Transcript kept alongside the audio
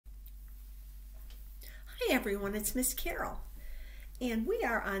everyone, it's Miss Carol, and we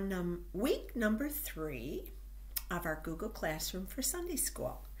are on week number 3 of our Google Classroom for Sunday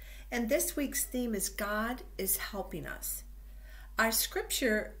School. And this week's theme is God is helping us. Our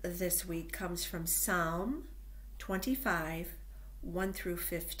scripture this week comes from Psalm 25, 1 through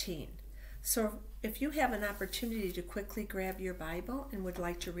 15. So if you have an opportunity to quickly grab your Bible and would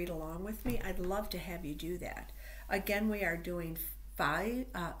like to read along with me, I'd love to have you do that. Again, we are doing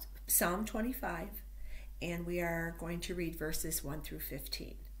Psalm 25, and we are going to read verses 1 through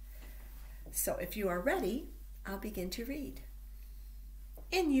 15. So if you are ready, I'll begin to read.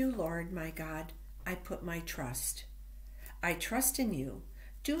 In you, Lord my God, I put my trust. I trust in you.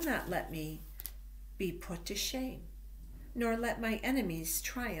 Do not let me be put to shame, nor let my enemies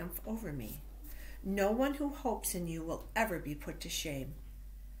triumph over me. No one who hopes in you will ever be put to shame,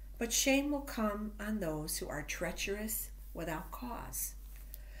 but shame will come on those who are treacherous without cause.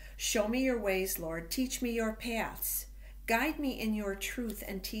 Show me your ways, Lord. Teach me your paths. Guide me in your truth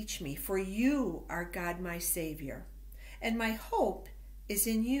and teach me, for you are God my Savior, and my hope is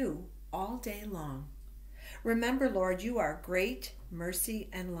in you all day long. Remember, Lord, you are great mercy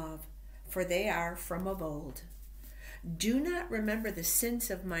and love, for they are from of old. Do not remember the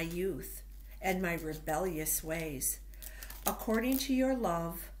sins of my youth and my rebellious ways. According to your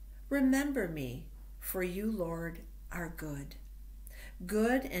love, remember me, for you, Lord, are good.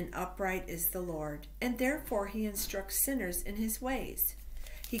 Good and upright is the Lord, and therefore he instructs sinners in his ways.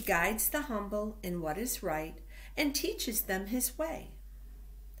 He guides the humble in what is right and teaches them his way.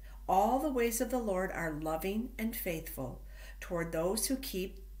 All the ways of the Lord are loving and faithful toward those who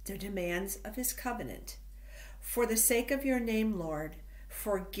keep the demands of his covenant. For the sake of your name, Lord,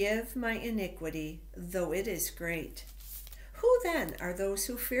 forgive my iniquity, though it is great. Who then are those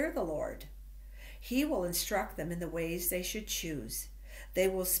who fear the Lord? He will instruct them in the ways they should choose. They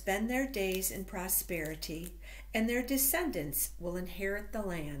will spend their days in prosperity, and their descendants will inherit the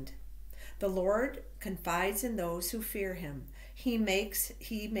land. The Lord confides in those who fear him. He makes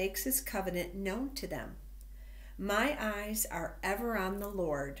his covenant known to them. My eyes are ever on the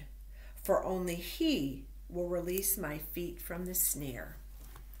Lord, for only he will release my feet from the snare.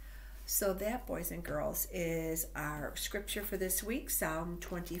 So that, boys and girls, is our scripture for this week, Psalm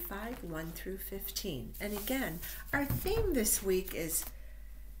 25, 1 through 15. And again, our theme this week is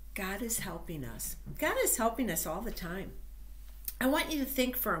God is helping us. God is helping us all the time. I want you to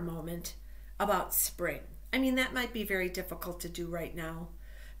think for a moment about spring. I mean, that might be very difficult to do right now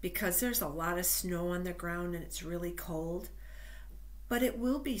because there's a lot of snow on the ground and it's really cold. But it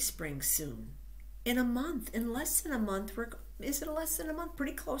will be spring soon. In a month, in less than a month, is it less than a month?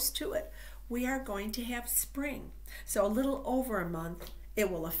 Pretty close to it. We are going to have spring. So a little over a month, it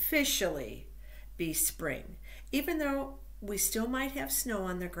will officially be spring. Even though we still might have snow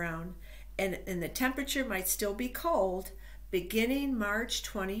on the ground and the temperature might still be cold, beginning March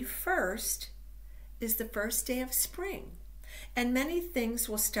 21st is the first day of spring. And many things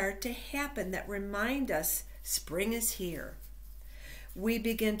will start to happen that remind us spring is here. We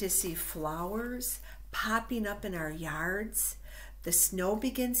begin to see flowers popping up in our yards. The snow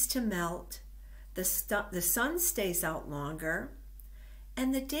begins to melt. The sun stays out longer.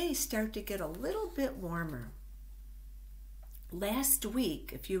 And the days start to get a little bit warmer. Last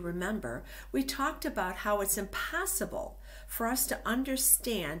week, if you remember, we talked about how it's impossible for us to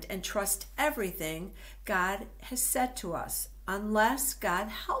understand and trust everything God has said to us unless God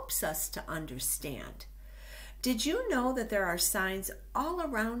helps us to understand. Did you know that there are signs all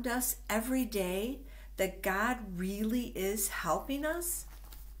around us every day that God really is helping us?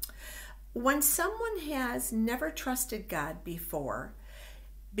 When someone has never trusted God before,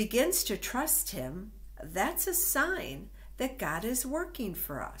 begins to trust him, that's a sign that God is working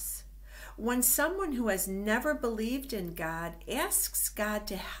for us. When someone who has never believed in God asks God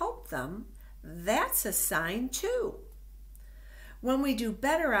to help them, that's a sign too. When we do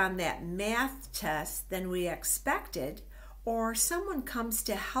better on that math test than we expected, or someone comes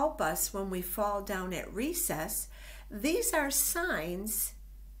to help us when we fall down at recess, these are signs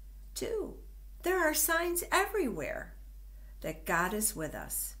too. There are signs everywhere that God is with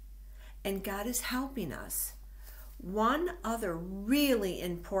us and God is helping us. One other really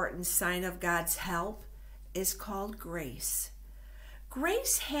important sign of God's help is called grace.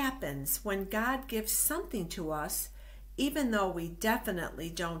 Grace happens when God gives something to us even though we definitely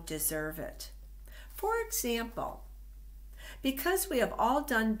don't deserve it. For example, because we have all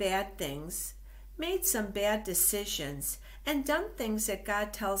done bad things, made some bad decisions, and done things that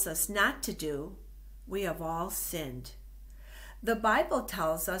God tells us not to do, we have all sinned. The Bible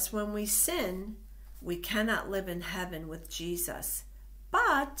tells us when we sin, we cannot live in heaven with Jesus.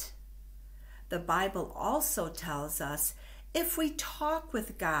 But the Bible also tells us if we talk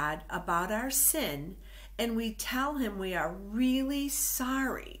with God about our sin and we tell him we are really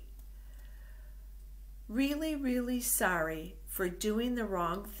sorry, really, really sorry for doing the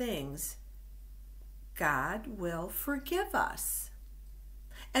wrong things, God will forgive us.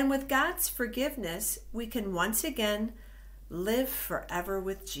 And with God's forgiveness, we can once again live forever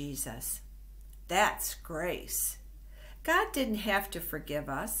with Jesus. That's grace. God didn't have to forgive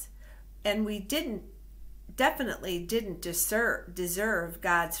us, and we definitely didn't deserve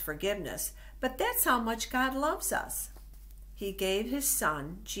God's forgiveness, but that's how much God loves us. He gave his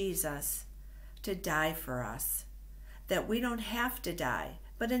son, Jesus, to die for us, that we don't have to die,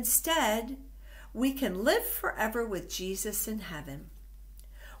 but instead we can live forever with Jesus in heaven.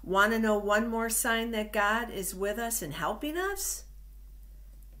 Want to know one more sign that God is with us and helping us?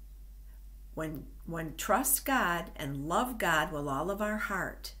 When trust God and love God with all of our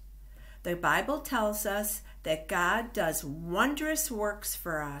heart. The Bible tells us that God does wondrous works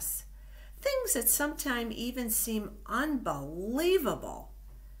for us, things that sometimes even seem unbelievable,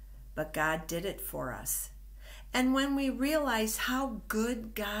 but God did it for us. And when we realize how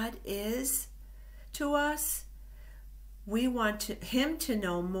good God is to us, we want him to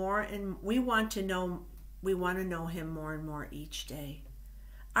know more, and we want to know him more and more each day.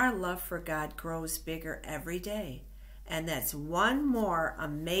 Our love for God grows bigger every day, and that's one more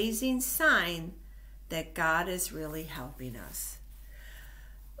amazing sign that God is really helping us.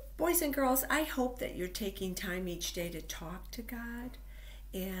 Boys and girls, I hope that you're taking time each day to talk to God,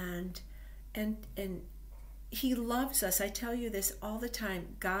 and he loves us. I tell you this all the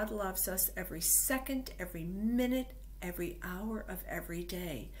time. God loves us every second, every minute, every hour of every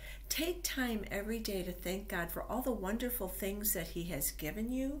day. Take time every day to thank God for all the wonderful things that he has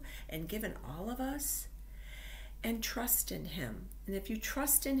given you and given all of us, and trust in him. And if you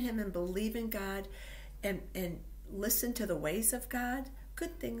trust in him and believe in God and listen to the ways of God,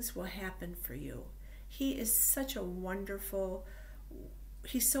 good things will happen for you. He is such a wonderful,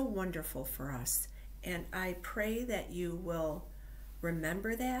 he's so wonderful for us. And I pray that you will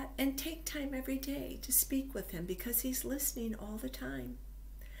remember that and take time every day to speak with him, because he's listening all the time.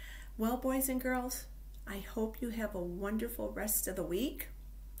 Well, boys and girls, I hope you have a wonderful rest of the week.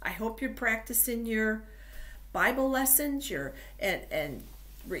 I hope you're practicing your Bible lessons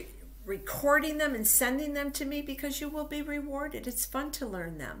recording them and sending them to me, because you will be rewarded. It's fun to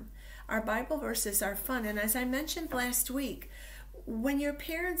learn them. Our Bible verses are fun. And as I mentioned last week, when your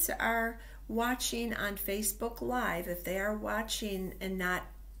parents are watching on Facebook Live, if they are watching and not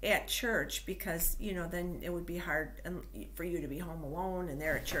at church, because then it would be hard for you to be home alone and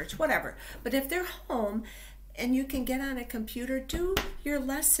they're at church, whatever. But if they're home and you can get on a computer, do your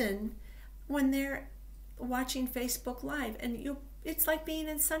lesson when they're watching Facebook Live, and it's like being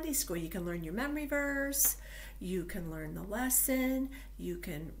in Sunday school. You can learn your memory verse, you can learn the lesson, you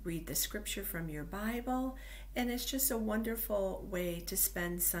can read the scripture from your Bible, and it's just a wonderful way to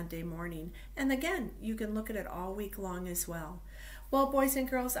spend Sunday morning. And again, you can look at it all week long as well. Well, boys and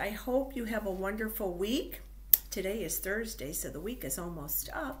girls, I hope you have a wonderful week. Today is Thursday, so the week is almost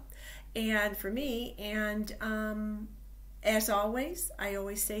up. And for me, and as always, I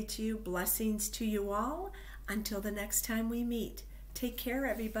always say to you, blessings to you all. Until the next time we meet. Take care,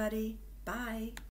 everybody. Bye.